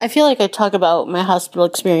I feel like I talk about my hospital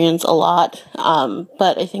experience a lot,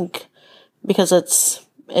 but I think because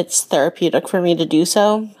it's therapeutic for me to do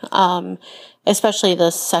so, especially the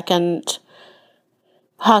second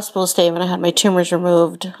hospital stay when I had my tumors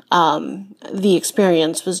removed. The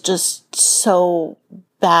experience was just so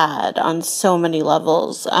bad on so many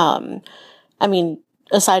levels. I mean,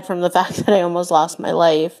 aside from the fact that I almost lost my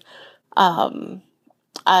life, I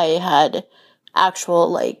had actual,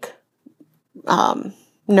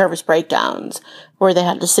 nervous breakdowns where they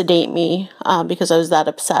had to sedate me, because I was that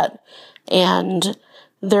upset. And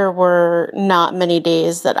there were not many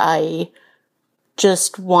days that I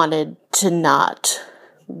just wanted to not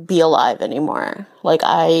be alive anymore.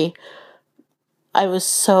 I was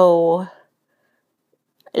so,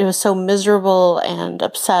 it was so miserable and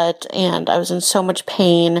upset, and I was in so much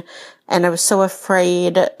pain, and I was so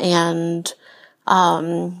afraid, and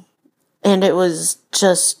it was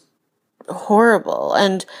just horrible.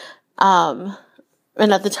 And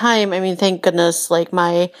at the time, I mean, thank goodness,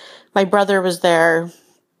 my brother was there.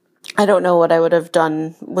 I don't know what I would have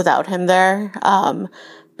done without him there,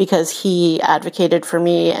 because he advocated for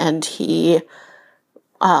me, and he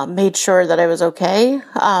made sure that I was okay,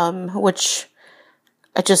 which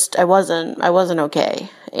I wasn't okay.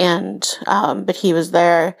 And but he was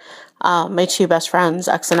there. My two best friends,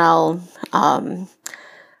 X and L,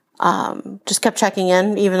 just kept checking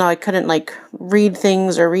in, even though I couldn't read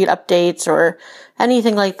things or read updates or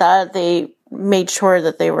anything like that. They made sure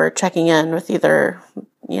that they were checking in with either,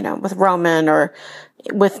 with Roman or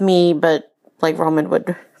with me, but Roman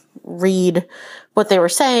would read what they were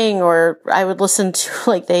saying, or I would listen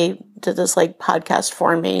to, they did this podcast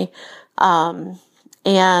for me.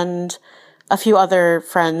 And a few other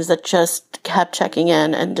friends that just kept checking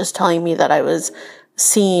in and just telling me that I was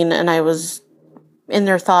seen and I was in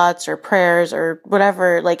their thoughts or prayers or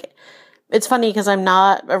whatever. It's funny because I'm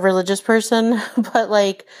not a religious person,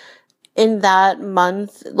 but in that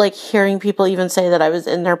month, hearing people even say that I was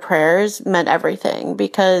in their prayers meant everything,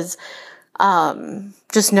 because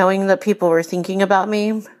just knowing that people were thinking about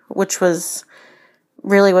me, which was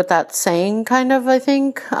really what that saying kind of, I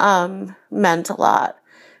think, meant a lot.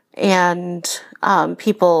 And the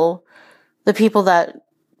people that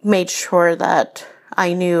made sure that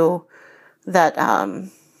I knew that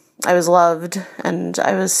I was loved and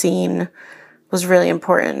I was seen was really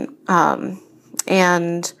important.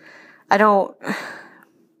 And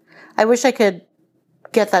I wish I could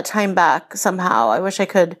get that time back somehow. I wish I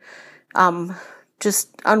could just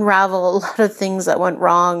unravel a lot of things that went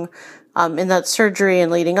wrong in that surgery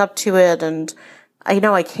and leading up to it. And I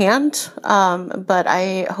know I can't, but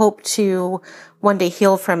I hope to one day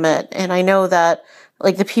heal from it. And I know that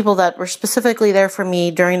the people that were specifically there for me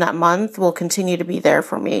during that month will continue to be there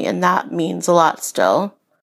for me. And that means a lot still.